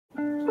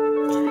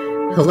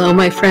Hello,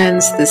 my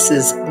friends. This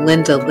is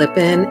Lynda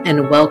Lippin,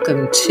 and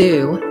welcome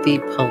to the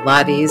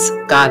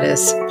Pilates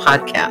Goddess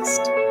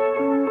podcast.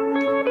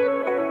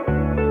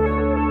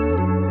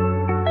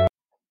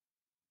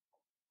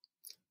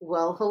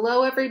 Well,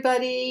 hello,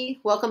 everybody.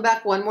 Welcome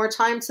back one more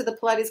time to the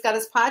Pilates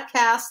Goddess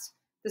podcast.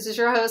 This is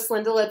your host,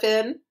 Lynda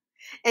Lippin,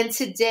 and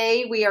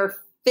today we are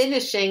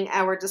finishing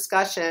our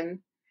discussion,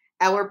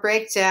 our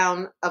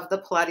breakdown of the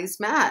Pilates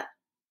mat.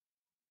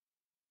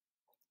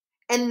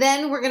 And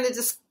then we're going to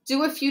just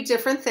do a few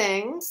different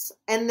things.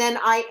 And then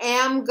I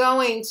am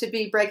going to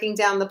be breaking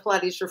down the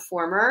Pilates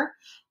reformer.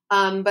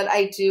 But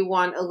I do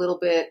want a little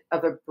bit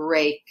of a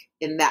break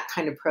in that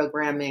kind of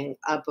programming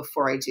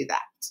before I do that.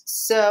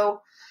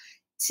 So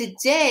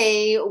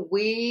today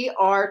we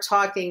are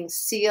talking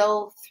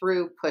seal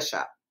through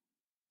push-up.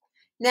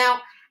 Now,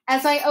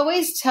 as I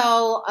always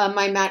tell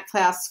my mat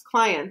class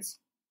clients,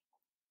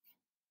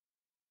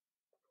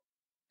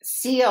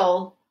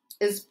 seal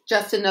is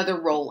just another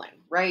rolling,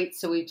 right?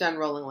 So we've done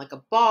rolling like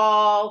a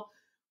ball.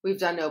 We've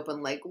done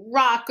open leg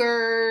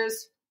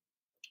rockers.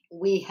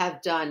 We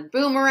have done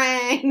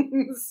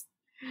boomerangs.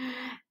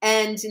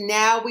 And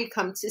now we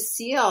come to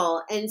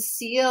seal. And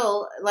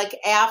seal, like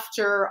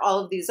after all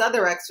of these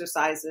other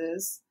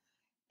exercises,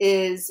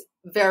 is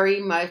very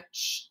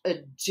much a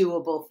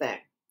doable thing.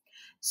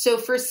 So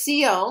for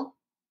seal,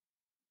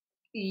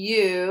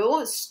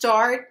 you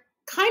start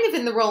kind of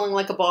in the rolling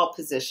like a ball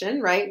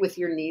position, right? With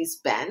your knees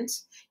bent.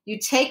 You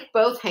take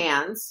both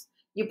hands,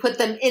 you put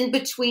them in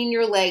between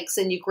your legs,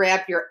 and you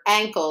grab your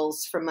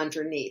ankles from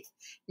underneath.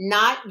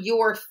 Not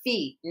your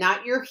feet,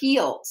 not your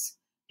heels,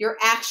 your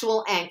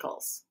actual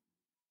ankles.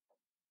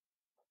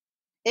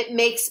 It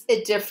makes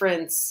a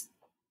difference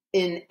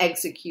in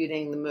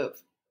executing the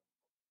move.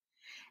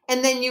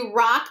 And then you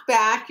rock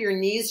back, your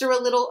knees are a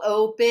little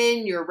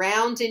open, you're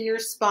round in your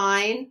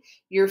spine,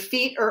 your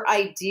feet are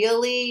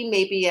ideally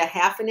maybe a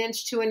half an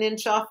inch to an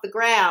inch off the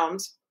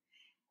ground.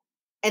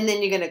 And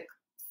then you're going to,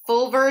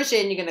 full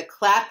version, you're going to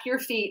clap your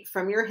feet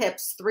from your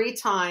hips 3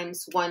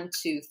 times, 1,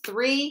 2,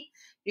 3.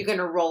 You're going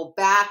to roll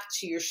back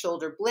to your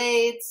shoulder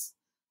blades,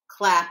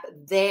 clap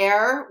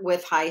there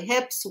with high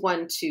hips,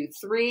 1, 2,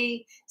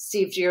 3.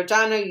 Steve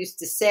Giordano used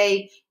to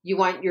say you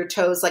want your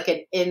toes like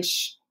an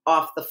inch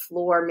off the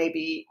floor,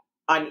 maybe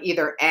on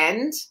either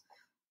end,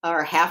 or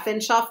a half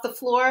inch off the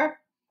floor,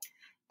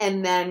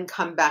 and then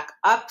come back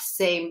up,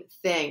 same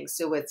thing.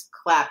 So it's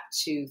clap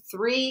 2,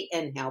 3,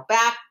 inhale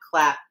back,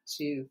 clap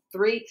 2,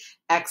 3,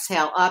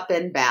 exhale up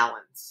and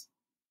balance.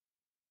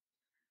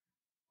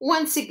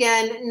 Once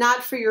again,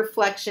 not for your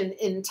flexion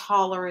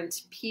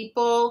intolerant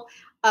people.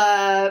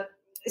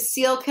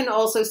 Seal can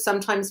also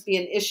sometimes be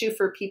an issue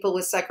for people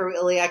with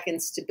sacroiliac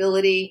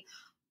instability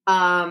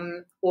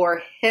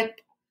or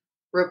hip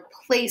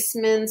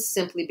replacements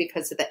simply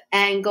because of the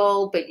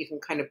angle, but you can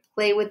kind of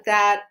play with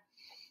that.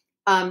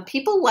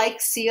 People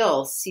like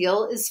seal.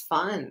 Seal is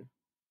fun.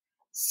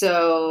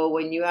 So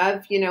when you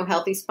have,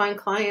 healthy spine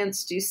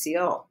clients, do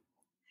seal.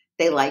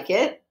 They like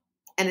it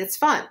and it's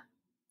fun.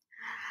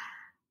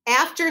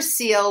 After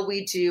seal,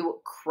 we do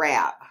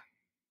crab.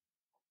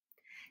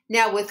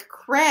 Now with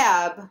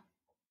crab,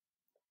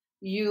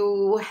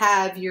 you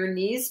have your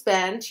knees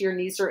bent, your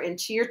knees are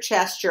into your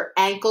chest, your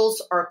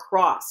ankles are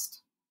crossed.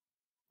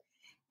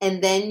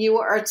 And then you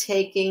are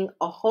taking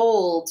a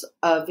hold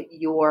of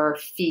your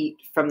feet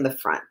from the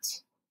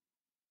front.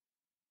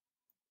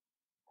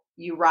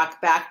 You rock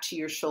back to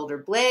your shoulder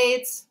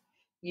blades.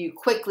 You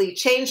quickly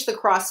change the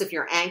cross of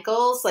your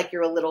ankles like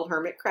you're a little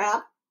hermit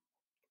crab.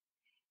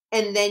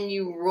 And then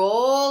you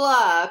roll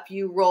up,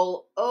 you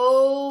roll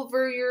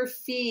over your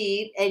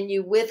feet, and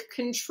you, with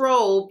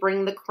control,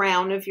 bring the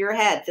crown of your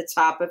head, the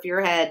top of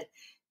your head,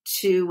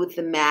 to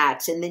the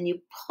mat. And then you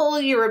pull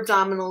your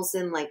abdominals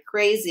in like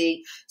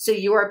crazy. So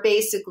you are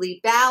basically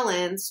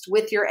balanced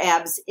with your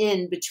abs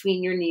in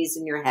between your knees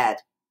and your head.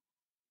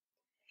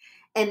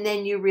 And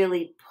then you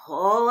really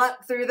pull up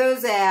through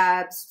those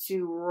abs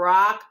to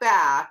rock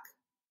back,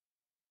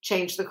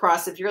 change the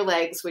cross of your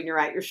legs when you're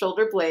at your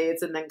shoulder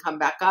blades, and then come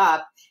back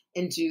up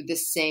and do the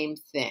same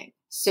thing.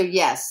 So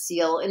yes,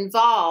 seal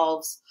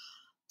involves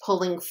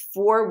pulling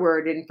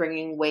forward and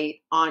bringing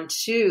weight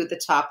onto the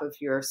top of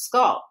your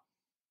skull.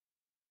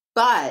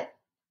 But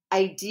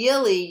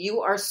ideally, you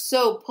are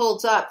so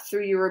pulled up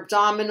through your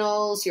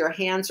abdominals, your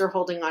hands are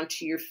holding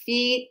onto your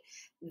feet,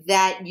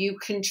 that you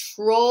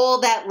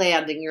control that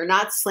landing. You're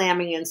not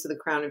slamming into the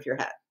crown of your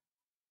head.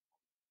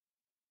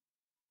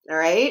 All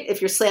right? If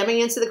you're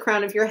slamming into the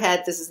crown of your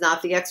head, this is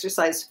not the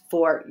exercise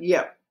for you.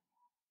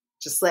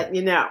 Just letting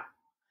you know.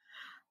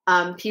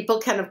 People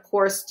can, of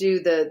course, do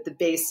the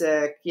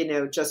basic,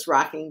 just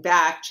rocking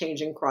back,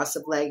 changing cross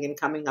of leg, and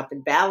coming up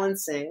and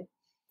balancing.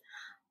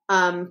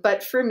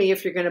 But for me,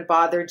 if you're going to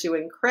bother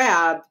doing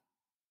crab,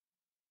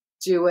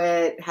 do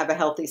it, have a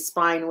healthy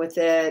spine with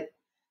it,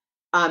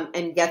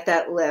 and get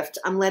that lift.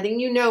 I'm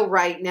letting you know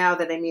right now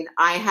that,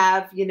 I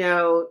have,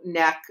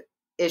 neck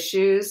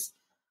issues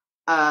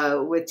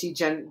with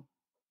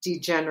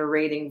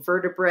degenerating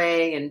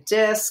vertebrae and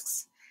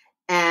discs.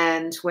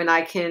 And when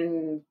I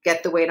can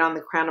get the weight on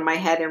the crown of my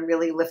head and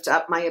really lift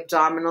up my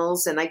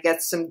abdominals and I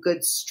get some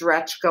good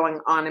stretch going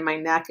on in my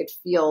neck, it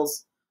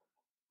feels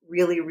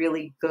really,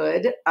 really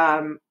good.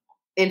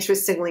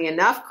 Interestingly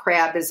enough,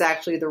 crab is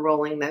actually the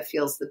rolling that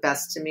feels the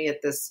best to me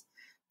at this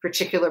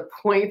particular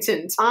point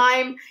in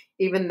time,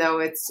 even though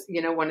it's,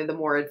 one of the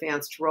more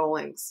advanced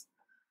rollings.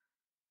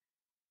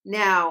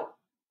 Now,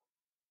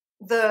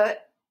 the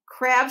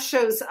crab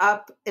shows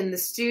up in the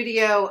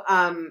studio.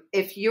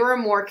 If you're a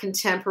more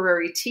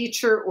contemporary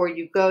teacher or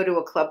you go to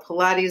a Club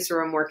Pilates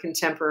or a more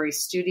contemporary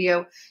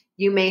studio,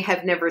 you may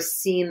have never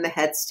seen the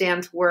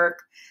headstand work.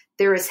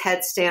 There is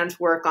headstand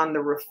work on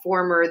the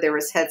reformer. There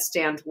is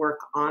headstand work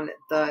on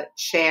the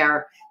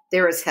chair.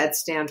 There is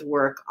headstand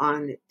work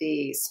on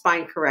the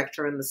spine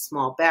corrector and the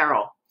small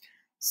barrel.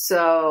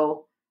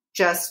 So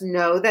just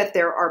know that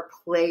there are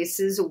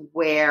places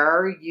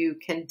where you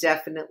can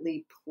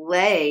definitely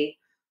play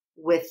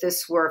with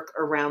this work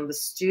around the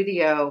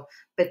studio,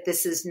 but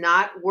this is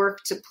not work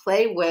to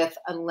play with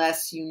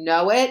unless you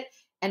know it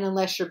and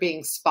unless you're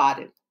being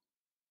spotted.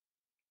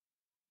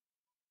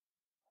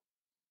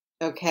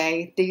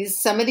 Okay,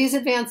 some of these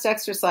advanced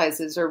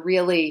exercises are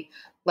really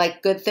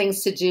like good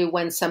things to do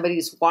when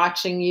somebody's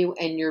watching you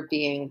and you're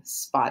being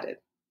spotted.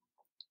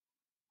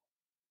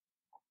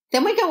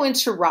 Then we go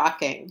into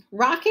rocking.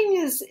 Rocking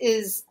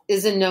is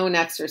a known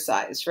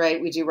exercise, right?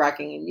 We do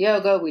rocking in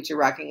yoga, we do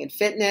rocking in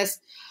fitness.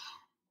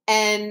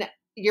 And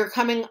you're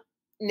coming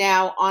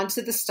now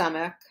onto the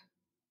stomach.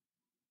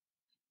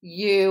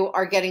 You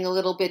are getting a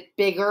little bit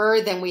bigger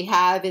than we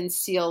have in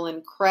seal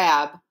and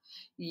crab.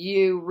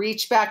 You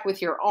reach back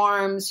with your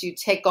arms. You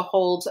take a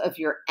hold of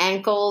your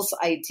ankles,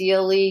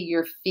 ideally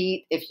your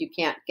feet if you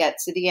can't get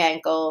to the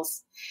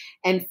ankles.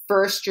 And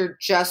first, you're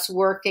just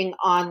working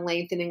on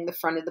lengthening the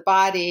front of the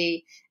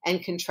body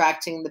and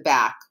contracting the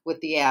back with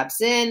the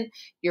abs in.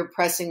 You're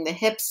pressing the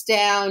hips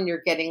down.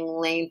 You're getting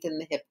length in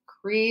the hip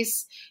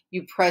crease.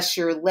 You press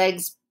your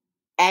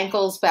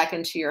ankles back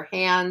into your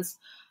hands,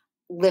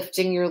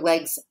 lifting your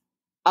legs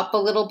up a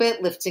little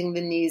bit, lifting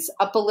the knees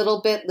up a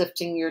little bit,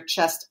 lifting your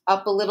chest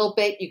up a little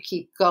bit. You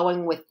keep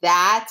going with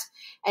that.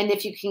 And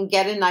if you can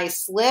get a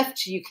nice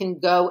lift, you can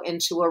go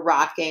into a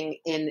rocking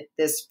in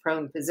this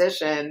prone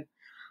position.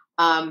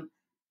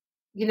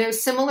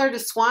 Similar to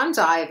swan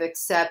dive,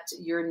 except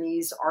your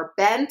knees are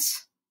bent.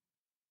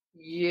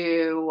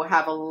 You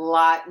have a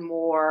lot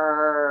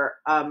more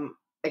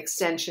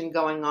extension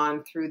going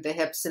on through the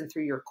hips and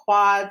through your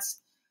quads.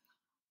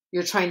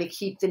 You're trying to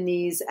keep the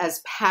knees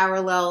as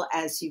parallel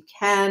as you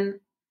can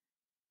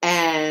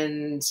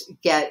and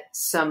get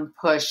some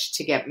push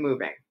to get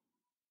moving.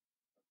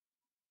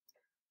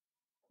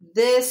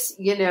 This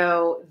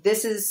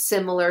is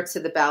similar to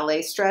the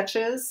ballet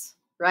stretches,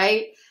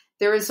 right?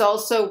 There is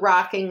also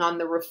rocking on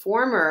the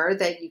reformer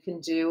that you can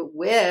do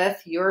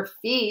with your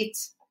feet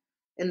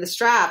in the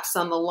straps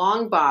on the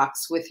long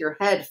box with your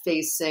head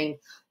facing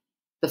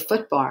the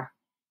foot bar.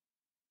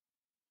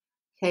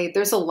 Okay,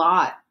 there's a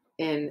lot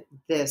in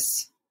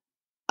this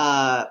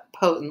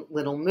potent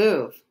little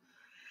move.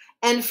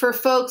 And for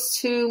folks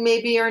who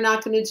maybe are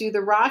not going to do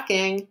the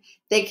rocking,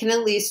 they can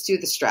at least do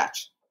the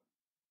stretch.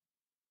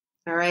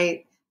 All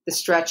right, the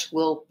stretch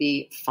will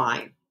be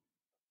fine.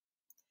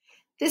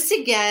 This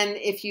again,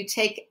 if you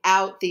take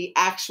out the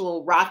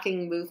actual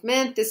rocking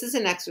movement, this is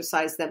an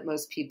exercise that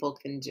most people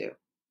can do.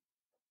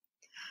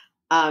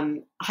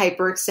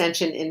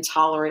 Hyperextension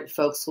intolerant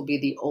folks will be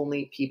the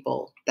only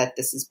people that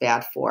this is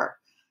bad for,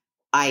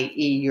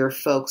 i.e. your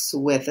folks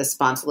with a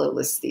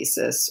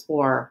spondylolisthesis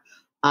or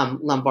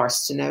lumbar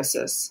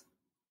stenosis.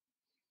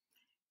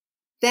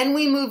 Then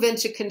we move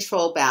into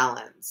control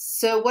balance.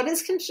 So what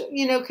is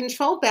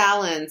control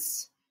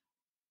balance?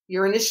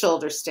 You're in a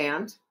shoulder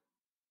stand.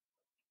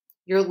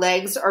 Your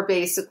legs are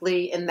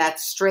basically in that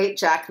straight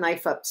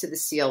jackknife up to the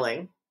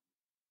ceiling.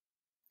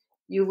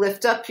 You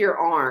lift up your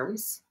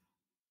arms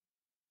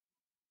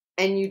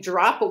and you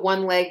drop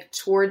one leg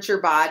towards your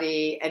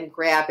body and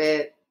grab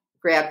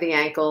the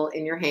ankle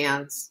in your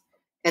hands,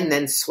 and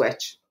then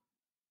switch.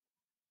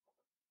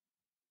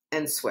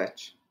 And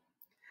switch.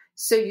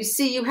 So you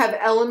see you have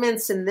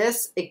elements in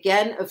this,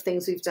 again, of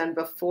things we've done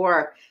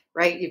before,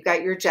 right? You've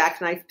got your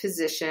jackknife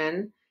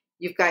position.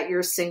 You've got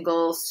your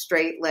single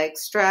straight leg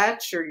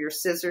stretch or your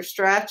scissor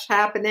stretch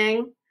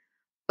happening.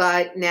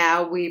 But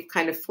now we've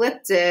kind of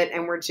flipped it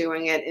and we're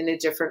doing it in a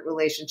different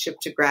relationship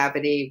to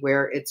gravity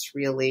where it's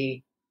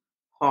really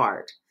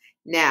hard.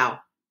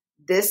 Now,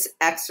 this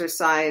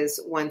exercise,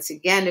 once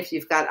again, if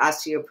you've got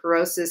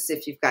osteoporosis,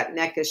 if you've got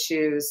neck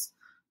issues,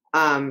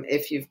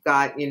 if you've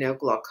got,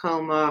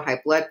 glaucoma,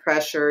 high blood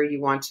pressure,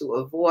 you want to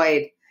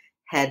avoid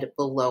head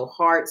below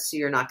heart, so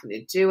you're not going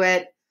to do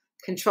it.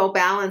 Control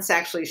balance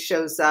actually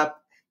shows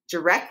up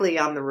directly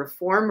on the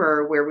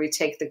reformer where we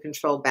take the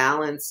control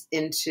balance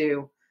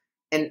into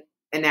an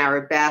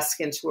arabesque,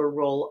 into a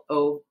roll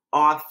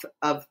off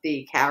of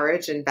the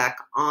carriage and back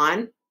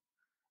on.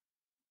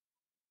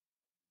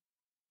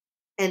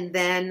 And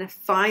then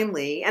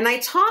finally, and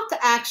I'm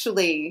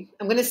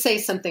going to say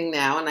something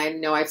now, and I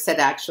know I've said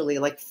actually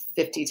like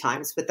 50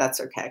 times, but that's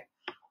okay.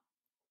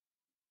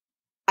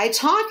 I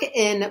talk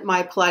in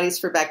my Pilates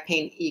for Back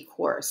Pain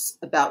e-course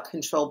about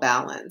control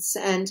balance.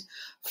 And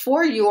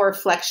for your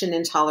flexion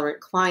intolerant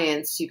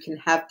clients, you can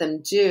have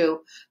them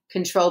do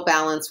control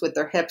balance with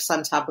their hips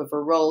on top of a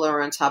roller,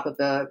 on top of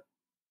a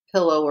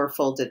pillow or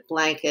folded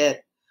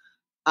blanket,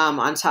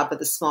 on top of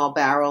the small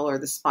barrel or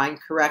the spine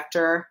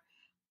corrector,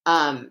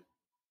 so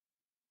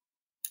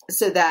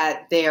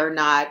that they are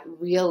not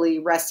really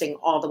resting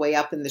all the way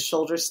up in the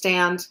shoulder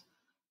stand,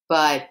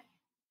 but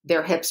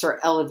their hips are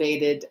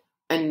elevated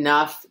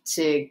enough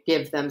to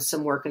give them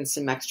some work and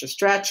some extra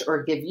stretch,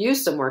 or give you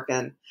some work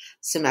and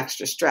some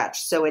extra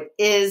stretch. So it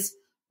is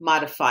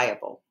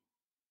modifiable.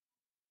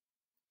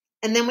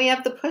 And then we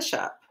have the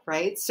push-up,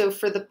 right? So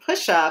for the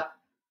push-up,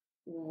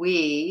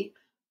 we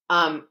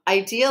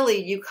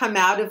ideally you come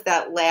out of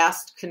that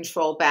last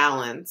control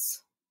balance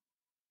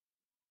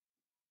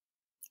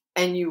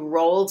and you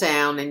roll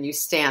down and you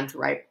stand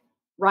right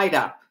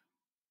up.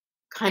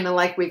 Kind of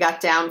like we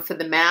got down for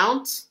the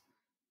mount,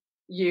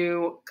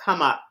 you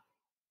come up.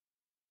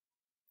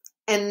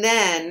 And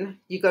then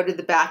you go to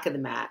the back of the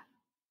mat.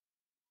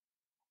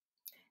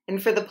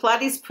 And for the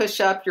Pilates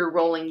push-up, you're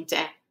rolling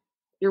down.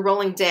 You're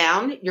rolling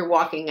down, you're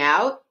walking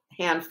out,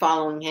 hand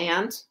following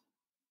hand.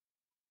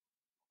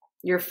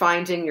 You're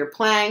finding your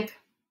plank.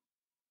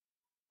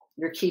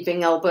 You're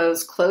keeping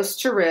elbows close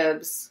to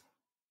ribs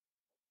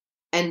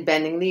and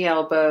bending the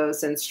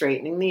elbows and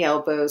straightening the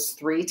elbows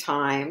 3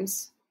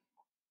 times.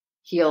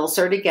 Heels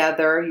are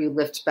together. You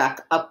lift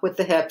back up with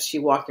the hips.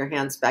 You walk your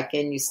hands back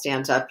in. You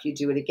stand up. You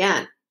do it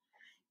again.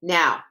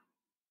 Now,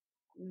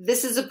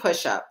 this is a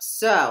push-up.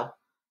 So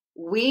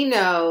we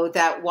know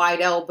that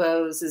wide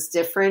elbows is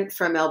different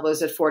from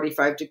elbows at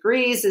 45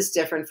 degrees, is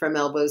different from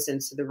elbows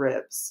into the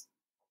ribs.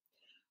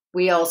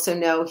 We also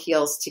know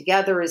heels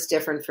together is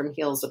different from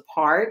heels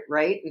apart,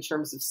 right, in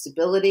terms of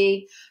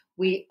stability.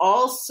 We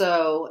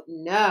also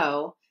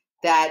know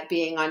that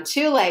being on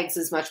 2 legs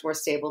is much more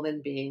stable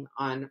than being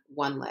on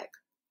 1 leg.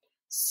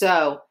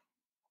 So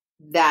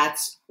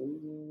that's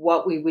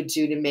what we would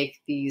do to make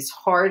these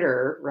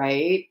harder,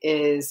 right,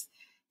 is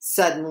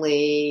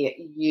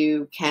suddenly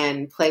you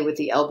can play with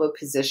the elbow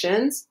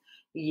positions.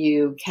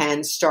 You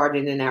can start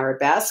in an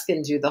arabesque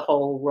and do the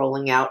whole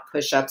rolling out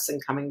push-ups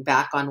and coming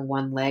back on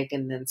 1 leg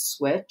and then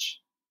switch.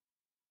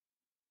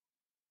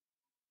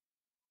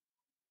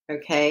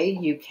 Okay,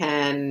 you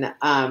can,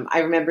 I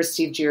remember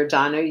Steve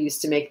Giordano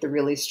used to make the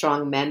really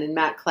strong men in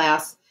mat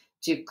class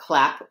do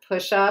clap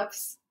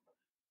push-ups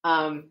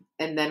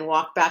and then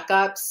walk back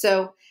up.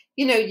 So,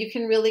 you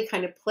can really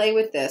kind of play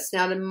with this.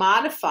 Now to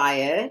modify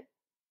it,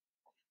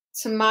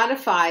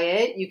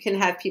 you can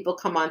have people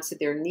come onto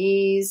their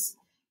knees.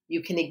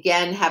 You can,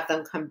 again, have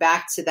them come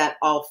back to that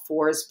all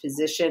fours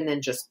position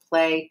and just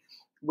play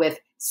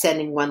with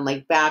sending 1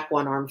 leg back,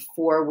 1 arm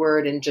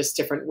forward, and just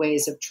different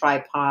ways of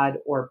tripod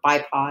or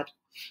bipod,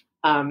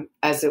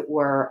 as it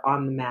were,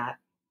 on the mat.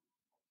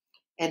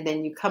 And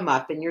then you come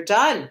up and you're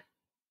done.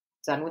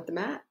 Done with the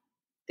mat.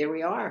 There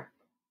we are.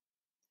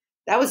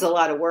 That was a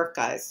lot of work,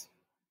 guys.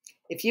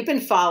 If you've been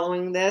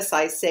following this,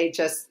 I say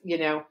just,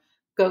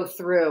 go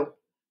through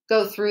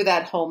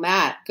that whole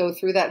mat. Go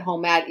through that whole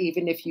mat,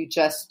 even if you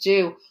just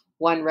do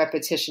 1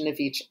 repetition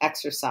of each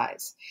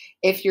exercise.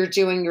 If you're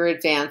doing your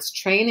advanced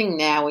training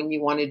now and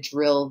you want to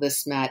drill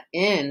this mat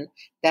in,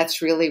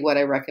 that's really what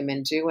I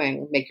recommend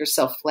doing. Make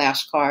yourself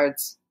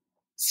flashcards.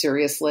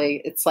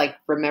 Seriously, it's like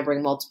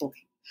remembering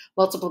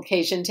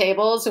multiplication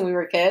tables when we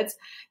were kids.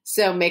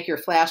 So make your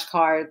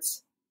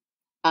flashcards.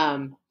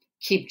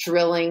 Keep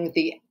drilling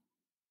the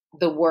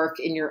work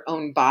in your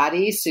own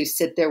body. So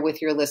sit there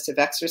with your list of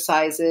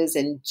exercises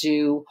and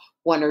do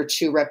 1 or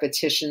 2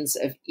 repetitions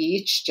of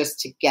each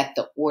just to get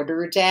the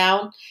order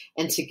down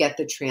and to get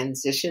the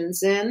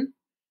transitions in.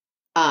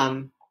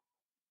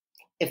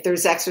 If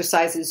there's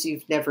exercises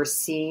you've never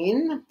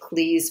seen,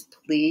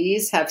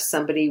 please have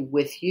somebody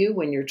with you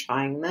when you're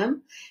trying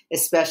them,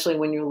 especially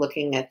when you're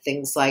looking at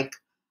things like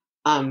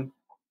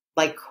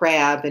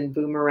crab and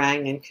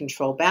boomerang and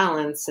control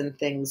balance and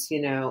things,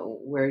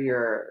 where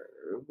you're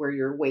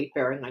weight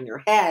bearing on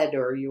your head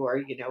or you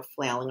are,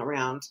 flailing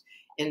around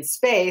in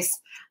space.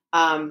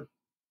 If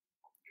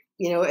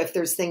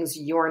there's things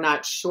you're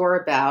not sure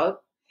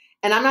about,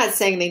 and I'm not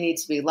saying they need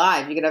to be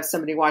live. You could have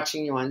somebody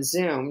watching you on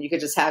Zoom. You could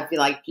just have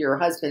your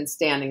husband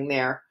standing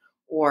there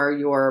or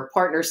your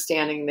partner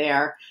standing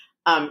there,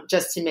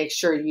 just to make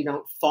sure you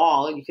don't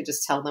fall. You could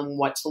just tell them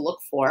what to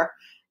look for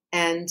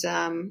and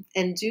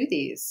do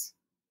these.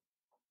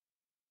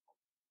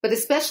 But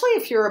especially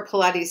if you're a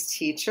Pilates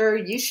teacher,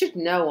 you should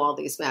know all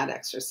these mat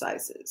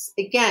exercises.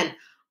 Again,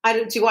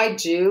 do I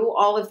do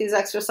all of these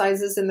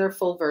exercises in their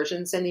full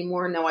versions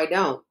anymore? No, I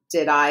don't.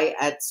 Did I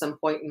at some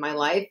point in my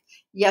life?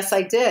 Yes,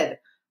 I did.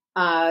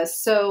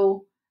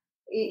 So,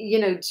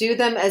 do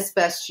them as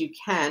best you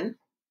can.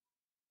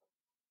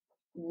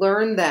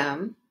 Learn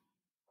them.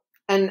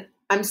 And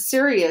I'm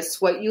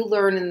serious, what you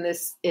learn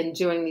in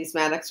doing these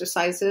mat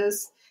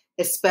exercises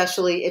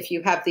especially if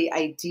you have the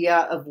idea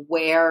of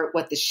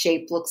what the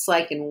shape looks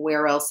like and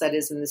where else that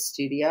is in the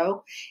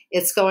studio.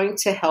 It's going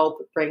to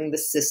help bring the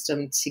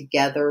system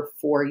together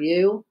for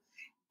you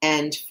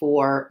and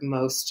for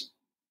most,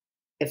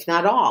 if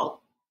not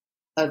all,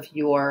 of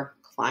your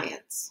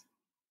clients.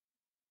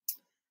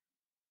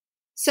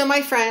 So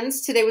my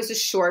friends, today was a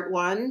short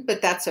one,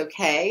 but that's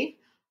okay.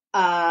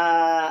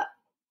 I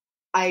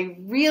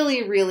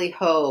really, really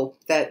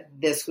hope that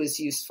this was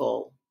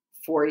useful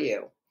for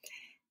you.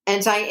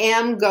 And I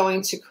am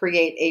going to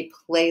create a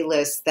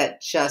playlist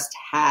that just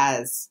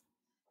has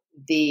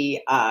the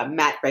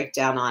mat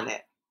breakdown on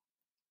it.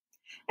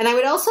 And I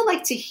would also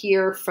like to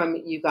hear from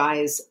you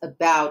guys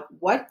about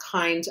what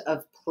kind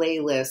of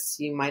playlists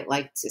you might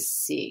like to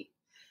see.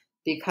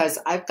 Because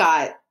I've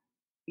got,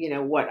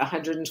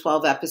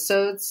 112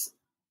 episodes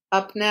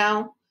up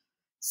now.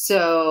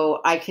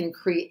 So I can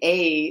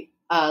create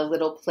a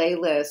little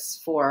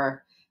playlist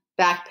for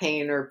back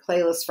pain, or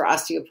playlists for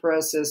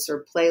osteoporosis,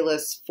 or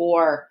playlists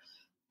for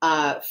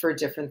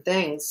different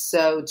things.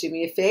 So do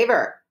me a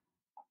favor,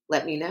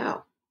 let me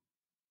know.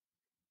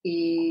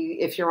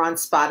 If you're on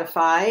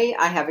Spotify,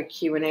 I have a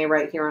Q&A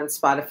right here on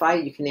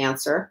Spotify. You can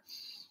answer.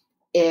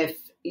 If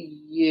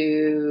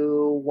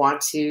you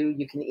want to,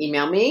 you can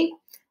email me,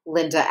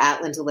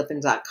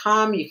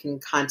 Lynda@lyndalippin.com. You can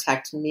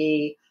contact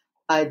me,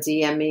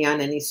 DM me on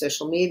any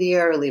social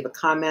media, or leave a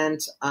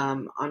comment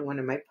on one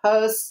of my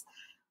posts.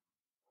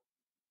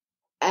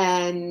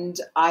 And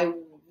I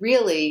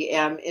really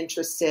am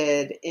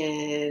interested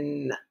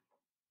in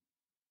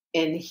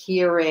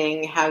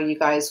hearing how you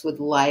guys would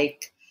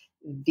like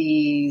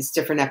these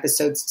different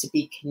episodes to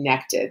be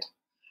connected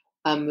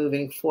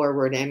moving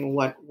forward, and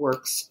what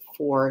works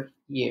for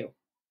you.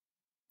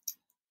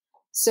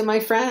 So my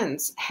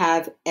friends,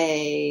 have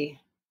a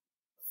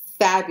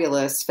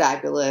fabulous,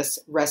 fabulous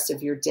rest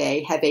of your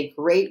day. Have a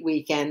great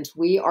weekend.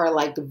 We are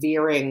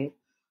veering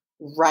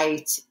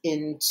right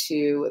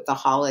into the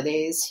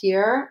holidays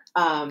here,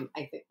 I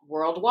think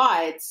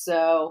worldwide.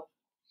 So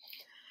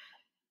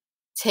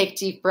take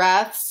deep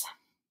breaths,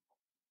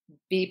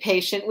 be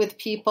patient with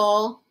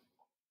people.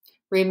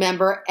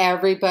 Remember,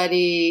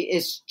 everybody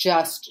is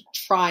just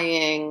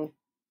trying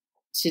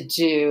to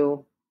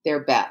do their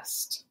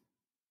best.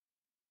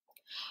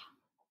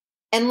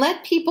 And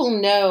let people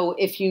know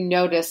if you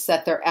notice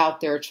that they're out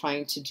there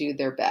trying to do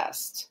their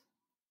best.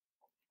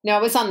 Now,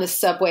 I was on the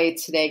subway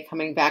today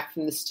coming back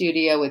from the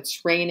studio.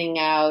 It's raining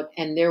out,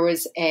 and there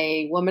was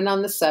a woman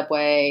on the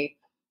subway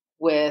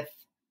with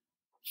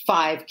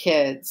 5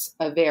 kids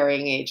of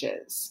varying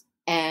ages.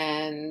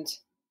 And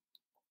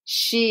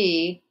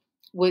she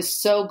was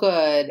so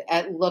good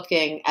at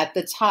looking at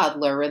the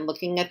toddler and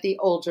looking at the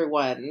older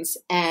ones,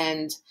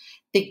 and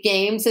the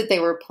games that they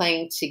were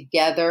playing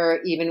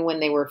together, even when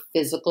they were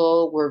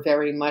physical, were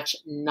very much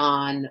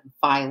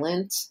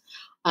non-violent.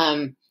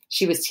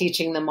 She was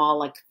teaching them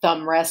all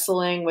thumb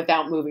wrestling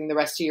without moving the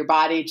rest of your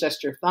body,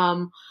 just your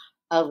thumb,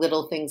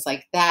 little things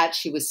like that.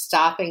 She was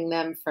stopping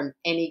them from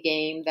any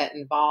game that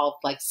involved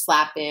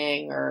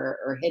slapping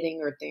or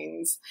hitting or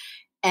things.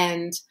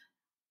 And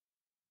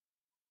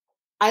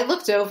I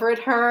looked over at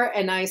her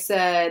and I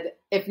said,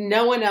 if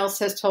no one else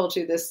has told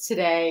you this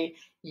today,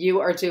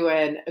 you are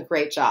doing a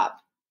great job.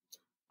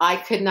 I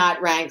could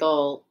not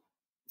wrangle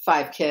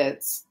 5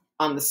 kids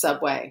on the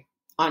subway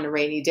on a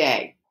rainy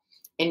day.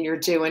 And you're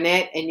doing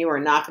it, and you are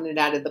knocking it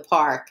out of the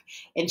park.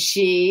 And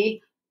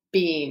she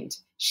beamed.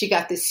 She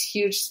got this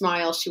huge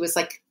smile. She was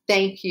like,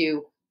 thank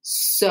you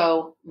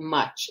so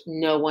much.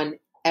 No one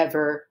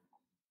ever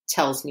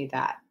tells me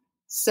that.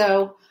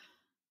 So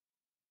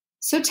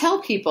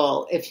tell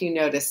people if you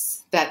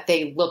notice that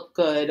they look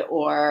good,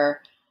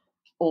 or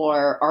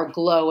are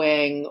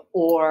glowing,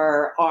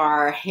 or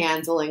are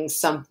handling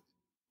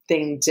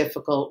something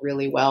difficult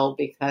really well,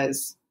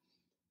 because,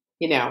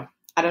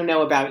 I don't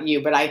know about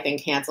you, but I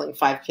think handling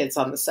 5 kids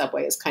on the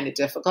subway is kind of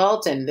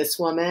difficult, and this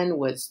woman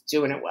was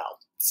doing it well.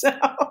 So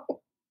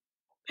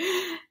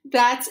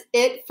that's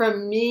it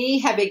from me.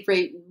 Have a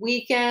great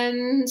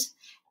weekend.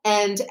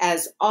 And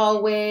as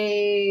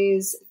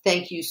always,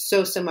 thank you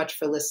so, so much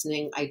for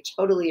listening. I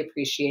totally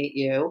appreciate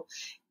you.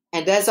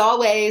 And as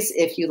always,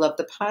 if you love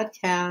the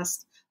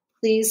podcast,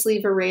 please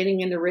leave a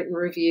rating and a written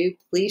review.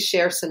 Please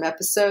share some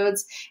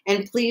episodes,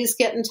 and please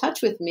get in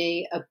touch with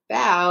me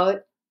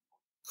about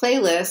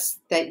playlists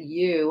that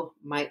you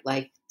might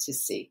like to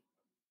see.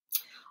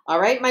 All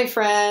right, my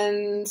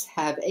friends,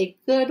 have a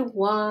good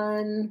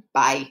one.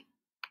 Bye.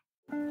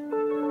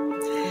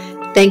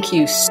 Thank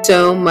you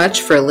so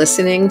much for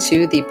listening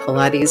to the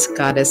Pilates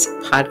Goddess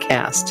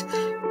podcast.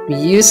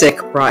 Music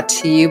brought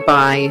to you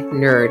by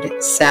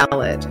Nerd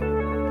Salad.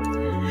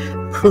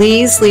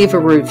 Please leave a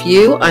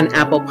review on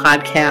Apple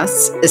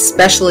Podcasts,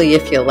 especially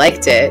if you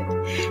liked it.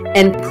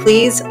 And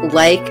please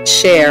like,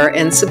 share,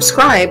 and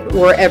subscribe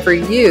wherever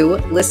you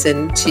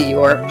listen to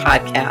your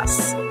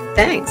podcasts.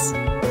 Thanks.